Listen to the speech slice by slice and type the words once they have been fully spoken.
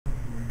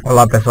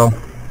Olá pessoal,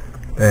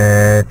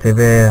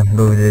 teve a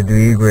dúvida do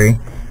Igor aí.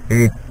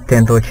 Ele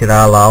tentou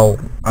tirar lá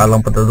a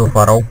lâmpada do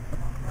farol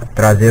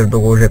traseiro do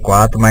Gol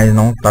G4, mas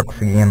não está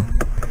conseguindo.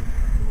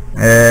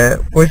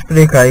 Vou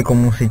explicar aí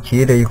como se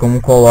tira e como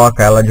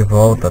coloca ela de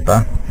volta,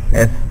 tá?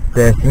 É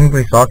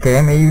simples, só que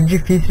é meio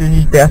difícil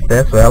de ter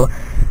acesso a ela,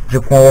 de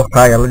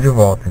colocar ela de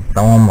volta.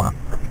 Então vamos lá.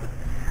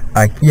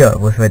 Aqui ó,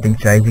 você vai ter que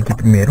tirar isso aqui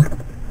primeiro.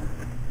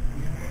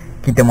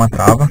 Aqui tem uma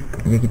trava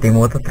e aqui tem uma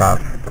outra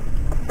trava.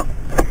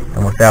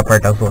 Então você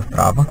aperta as duas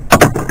travas,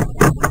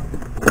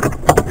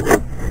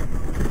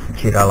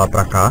 tirar ela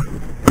pra cá,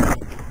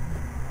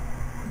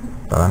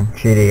 tá?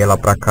 Tirei ela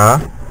pra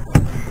cá.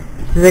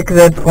 Se você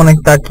quiser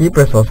desconectar aqui,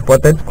 pessoal, você pode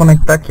até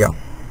desconectar aqui, ó,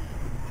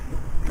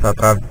 essa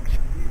trava,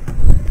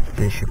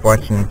 esse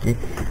chicotinho aqui,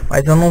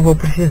 mas eu não vou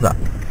precisar.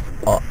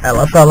 Ó,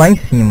 ela tá lá em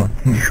cima.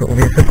 Deixa eu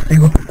ver se eu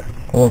consigo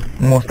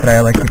mostrar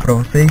ela aqui pra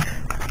vocês.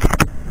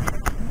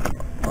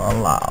 Olha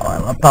lá, ó,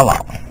 ela tá lá,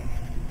 ó.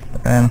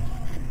 Tá vendo?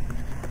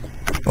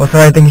 Você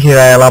vai ter que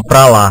girar ela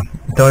pra lá.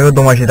 Então eu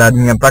dou uma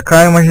giradinha pra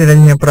cá e uma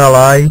giradinha pra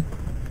lá e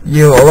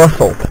ela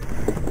solta.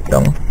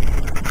 Então,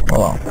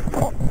 olha lá,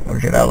 ó, vou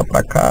girar ela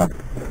pra cá,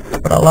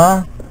 pra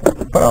lá,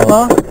 pra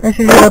lá. E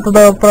se girar toda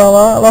ela pra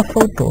lá, ela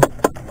soltou.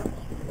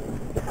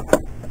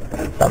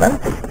 Tá vendo?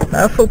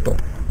 Ela soltou.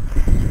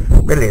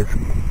 Beleza,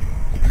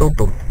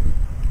 soltou.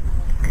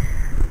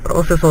 Pra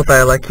você soltar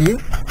ela aqui,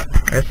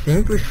 é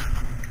simples.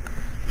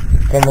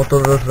 Como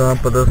todas as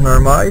lâmpadas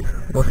normais,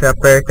 você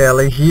aperta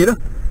ela e gira,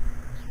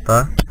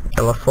 tá?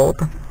 Ela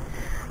solta.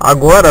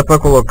 Agora para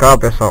colocar,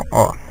 pessoal,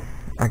 ó,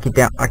 aqui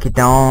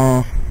tem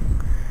um,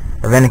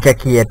 tá vendo que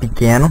aqui é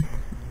pequeno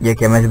e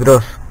aqui é mais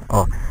grosso,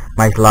 ó,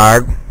 mais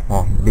largo,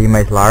 ó, bem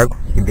mais largo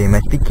e bem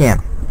mais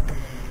pequeno.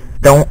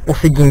 Então o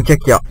seguinte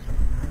aqui, ó,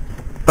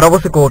 para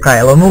você colocar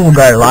ela no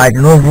lugar lá de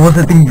novo,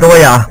 você tem que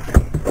olhar,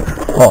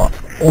 ó,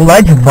 o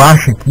lá de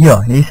baixo aqui,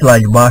 ó, esse lá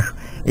de baixo,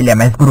 ele é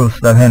mais grosso,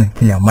 tá vendo?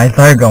 Ele é mais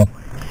largão.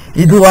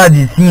 E do lado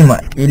de cima,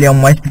 ele é o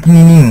mais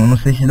pequenininho. Não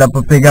sei se dá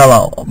pra pegar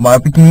lá, ó, mais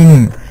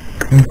pequenininho.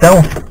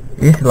 Então,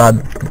 esse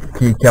lado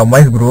que é o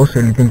mais grosso,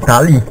 ele tem que estar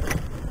ali.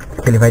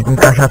 Ele vai ter que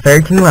encaixar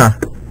certinho lá.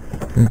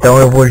 Então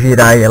eu vou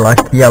girar ela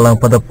aqui, a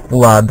lâmpada pro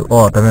lado.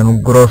 Ó, tá vendo?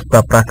 O grosso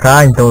tá pra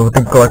cá, então eu vou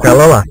ter que colocar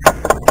ela lá.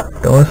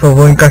 Então eu só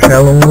vou encaixar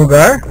ela no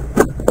lugar.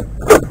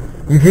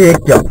 E ver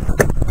aqui, ó,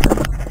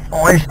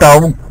 onde está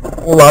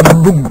o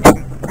lado do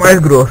mais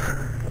grosso.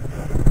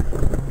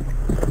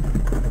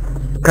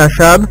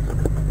 Encaixado.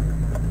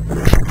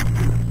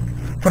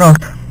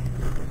 Pronto,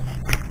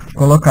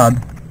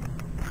 colocado.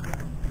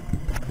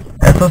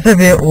 É só você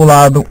ver o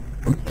lado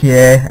que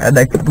é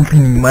daqui do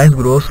pininho mais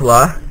grosso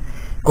lá,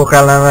 colocar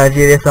ela na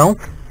direção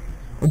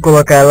e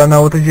colocar ela na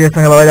outra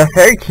direção, ela vai dar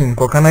certinho.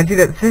 Colocar na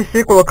direção, se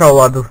você colocar o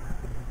lado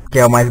que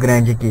é o mais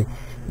grande aqui,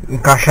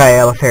 encaixar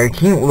ela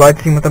certinho, o lado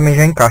de cima também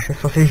já encaixa. É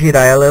só você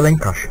girar ela, ela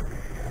encaixa,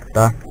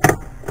 tá?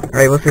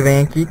 Aí você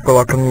vem aqui,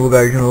 coloca no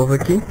lugar de novo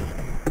aqui,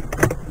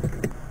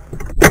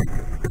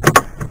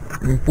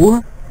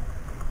 empurra,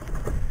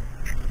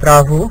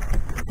 travou,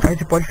 aí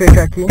você pode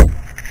fechar aqui,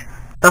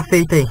 tá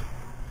feito aí.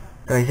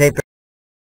 Então é isso aí, pessoal.